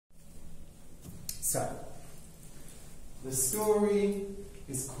So, the story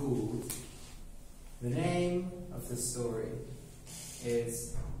is called, the name of the story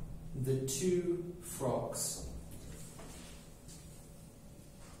is The Two Frogs.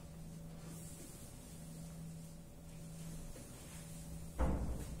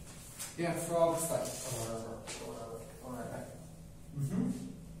 Yeah, frogs like.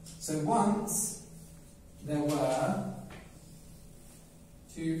 So once there were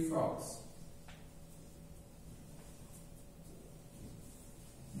two frogs.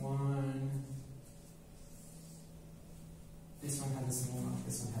 One. This one had a small mouth,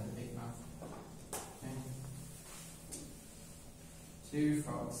 this one had a big mouth. Okay. Two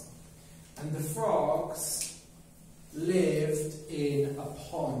frogs. And the frogs lived in a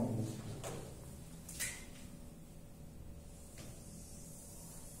pond.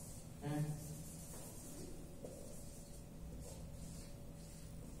 Okay.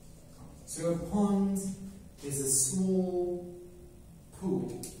 So a pond is a small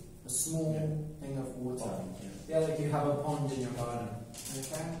pool, a small thing of water. Yeah, like you have a pond in your garden,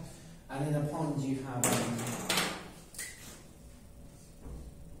 okay? And in a pond you have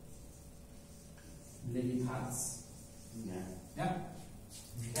lily pads. Yeah?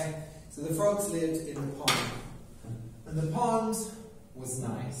 Okay? So the frogs lived in the pond. And the pond was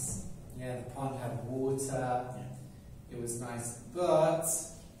nice. Yeah, the pond had water. It was nice. But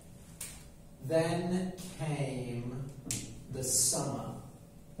then came the summer.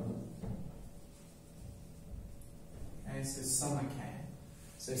 Okay, so summer came.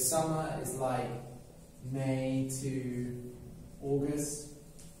 So summer is like May to August.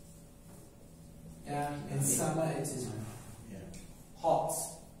 Yeah, in summer it is hot.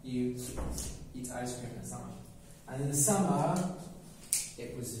 You eat ice cream in summer. And in the summer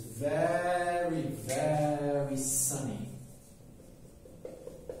it was very, very sunny.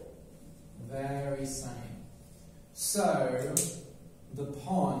 Very sunny. So the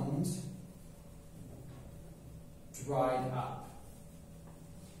pond dried up.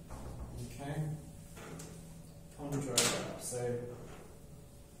 Okay? Pond dried up. So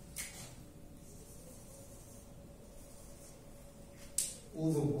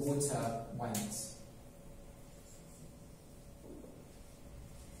all the water went.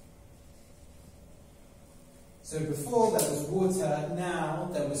 So before there was water, now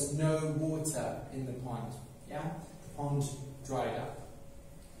there was no water in the pond. Yeah? The pond dried up.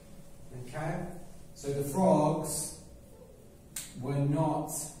 Okay? So the frogs were not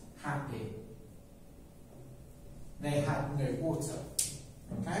happy. They had no water.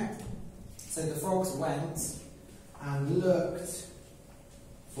 Okay? So the frogs went and looked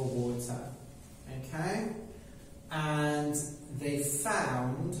for water. Okay? And they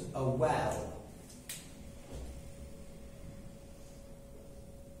found a well.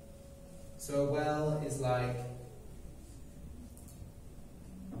 So a well is like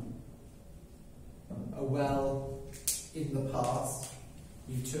a well in the past.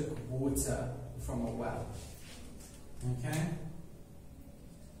 You took water from a well. Okay?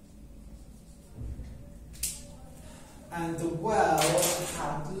 And the well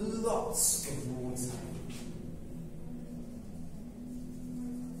had lots of water.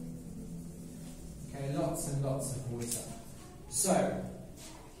 Okay, lots and lots of water. So,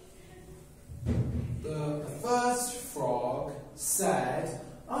 the first frog said,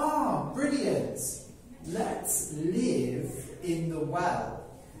 "Ah, brilliant! Let's live in the well."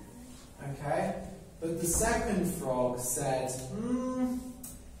 Okay? But the second frog said,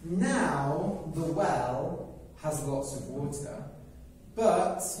 now the well has lots of water,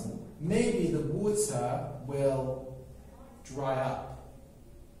 but maybe the water will dry up.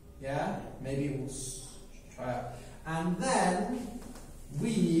 Yeah? Maybe it will dry up. And then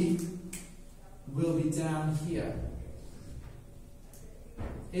we will be down here.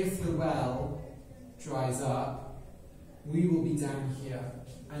 If the well dries up, we will be down here.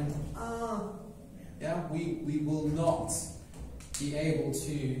 And yeah, we will not be able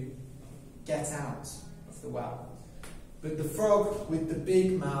to get out of the well. But the frog with the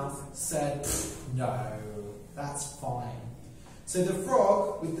big mouth said, "No, that's fine." So the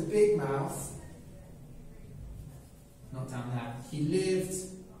frog with the big mouth, not down there, he lived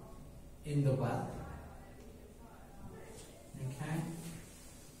in the well. Okay?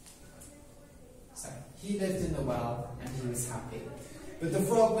 So he lived in the well and he was happy. But the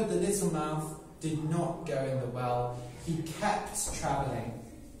frog with the little mouth did not go in the well. He kept travelling.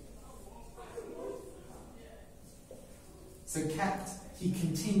 So he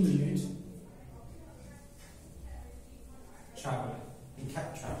continued travelling. He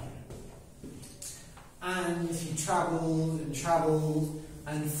kept travelling. And he travelled and travelled,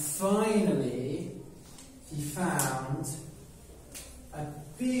 and finally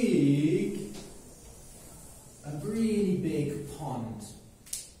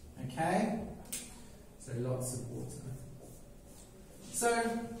So,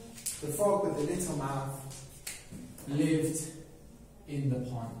 the frog with the little mouth lived in the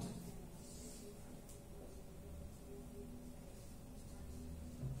pond.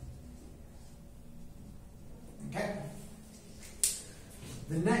 Okay?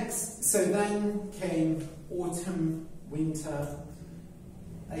 So then came autumn, winter,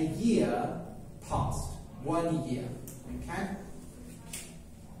 a year passed, 1 year, okay?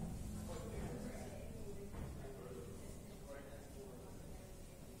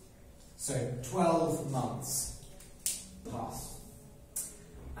 So 12 months passed.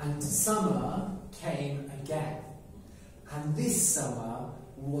 And summer came again. And this summer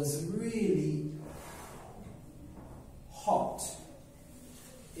was really hot.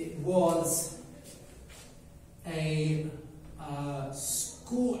 It was a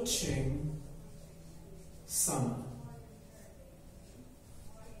scorching summer.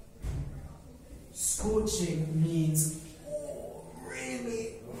 Scorching means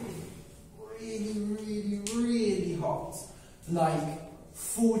really, really, really, really hot. Like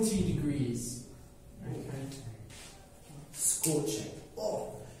 40 degrees. Okay. Scorching.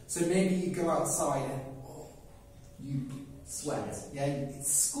 Oh. So maybe you go outside and you sweat. Yeah,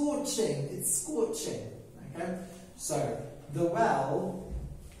 it's scorching. It's scorching. Okay. So the well,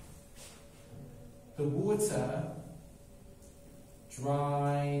 the water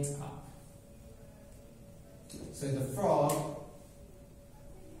dried up. So the frog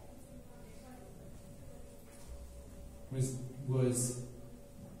was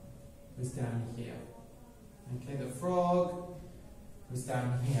down here. Okay, the frog was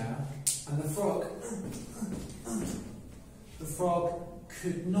down here, and the frog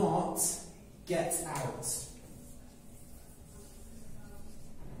could not get out.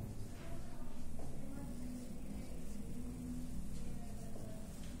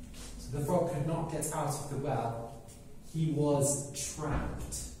 So the frog could not get out of the well. He was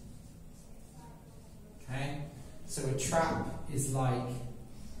trapped. Okay? So a trap is like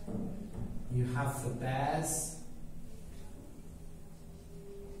you have the bears.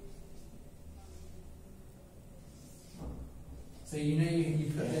 So you know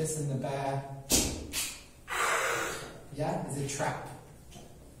you put this in the bear. Yeah, it's a trap.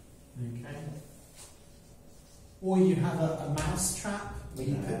 Okay. Or you have a mouse trap where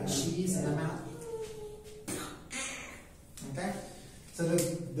you put cheese in a mouth. Okay. So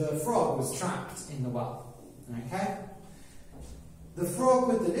the frog was trapped in the well. Okay. The frog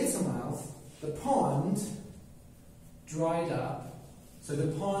with the little mouth, the pond dried up. So the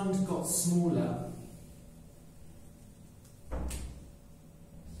pond got smaller.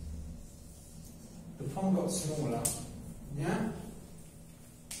 The pond got smaller, yeah?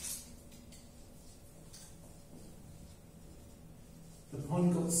 The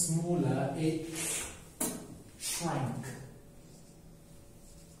pond got smaller, it shrank.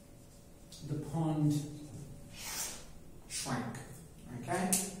 The pond shrank,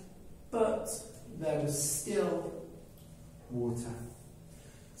 okay? But there was still water.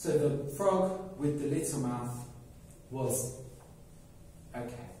 So the frog with the little mouth was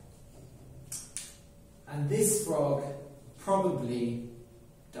okay. And this frog probably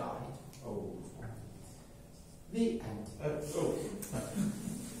died. Oh. The end.